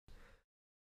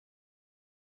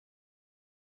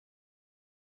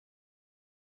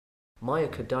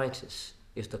Myocarditis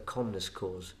is the commonest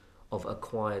cause of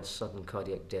acquired sudden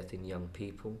cardiac death in young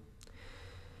people.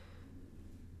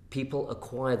 People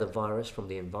acquire the virus from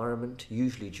the environment,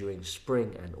 usually during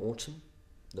spring and autumn.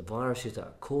 The viruses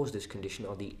that cause this condition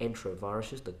are the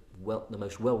enteroviruses. The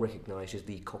most well recognized is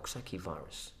the Coxsackie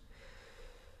virus.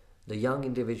 The young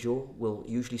individual will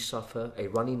usually suffer a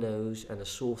runny nose and a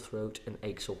sore throat and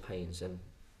aches or pains, and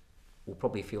will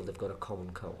probably feel they've got a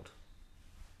common cold.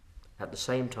 At the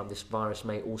same time, this virus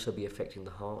may also be affecting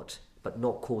the heart, but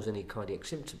not cause any cardiac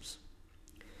symptoms.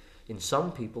 In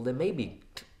some people, there may be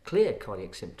clear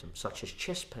cardiac symptoms, such as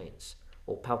chest pains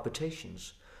or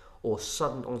palpitations, or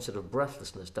sudden onset of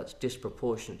breathlessness that's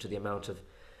disproportionate to the amount of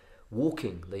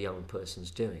walking the young person's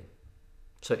doing.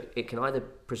 So it can either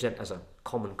present as a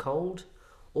common cold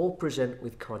or present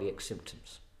with cardiac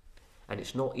symptoms. And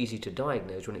it's not easy to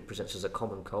diagnose when it presents as a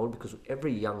common cold, because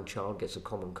every young child gets a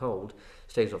common cold,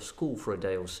 stays off school for a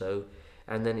day or so,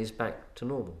 and then is back to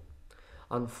normal.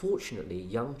 Unfortunately,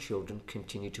 young children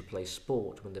continue to play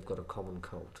sport when they've got a common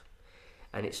cold.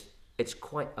 And it's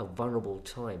quite a vulnerable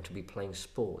time to be playing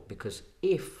sport, because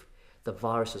if the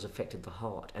virus has affected the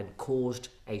heart and caused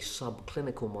a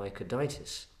subclinical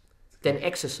myocarditis, then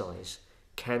exercise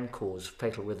can cause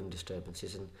fatal rhythm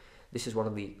disturbances. And this is one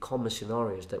of the common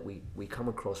scenarios that we come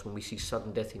across when we see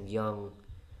sudden death in young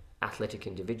athletic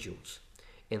individuals,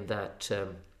 in that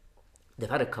they've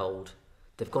had a cold,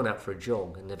 they've gone out for a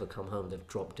jog and never come home, they've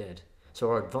dropped dead. So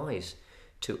our advice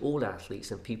to all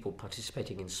athletes and people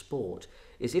participating in sport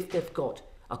is, if they've got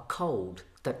a cold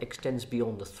that extends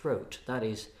beyond the throat, that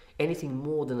is, anything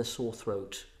more than a sore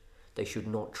throat, they should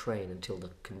not train until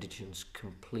the condition's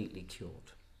completely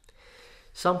cured.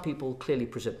 Some people clearly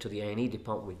present to the A&E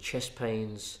department with chest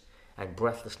pains and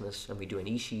breathlessness, and we do an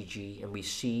ECG and we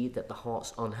see that the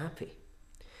heart's unhappy.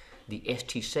 The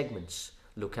ST segments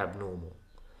look abnormal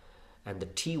and the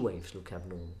T waves look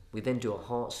abnormal. We then do a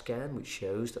heart scan which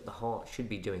shows that the heart should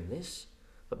be doing this,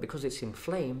 but because it's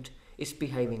inflamed, it's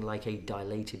behaving like a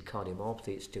dilated cardiomyopathy,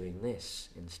 it's doing this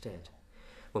instead.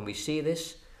 When we see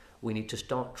this, we need to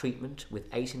start treatment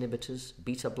with ACE inhibitors,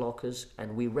 beta blockers,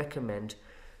 and we recommend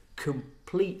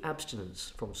complete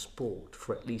abstinence from sport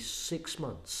for at least 6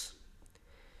 months.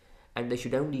 And they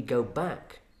should only go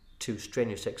back to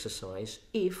strenuous exercise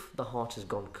if the heart has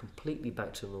gone completely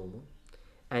back to normal,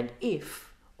 and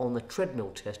if on the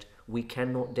treadmill test we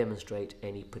cannot demonstrate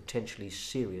any potentially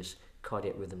serious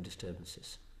cardiac rhythm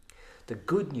disturbances. The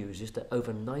good news is that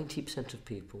over 90% of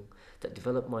people that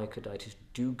develop myocarditis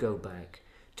do go back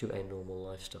to a normal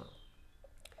lifestyle.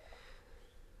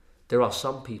 There are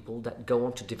some people that go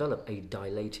on to develop a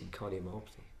dilated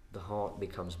cardiomyopathy. The heart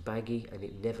becomes baggy and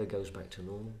it never goes back to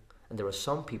normal. And there are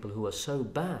some people who are so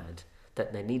bad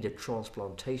that they need a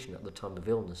transplantation at the time of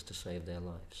illness to save their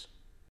lives.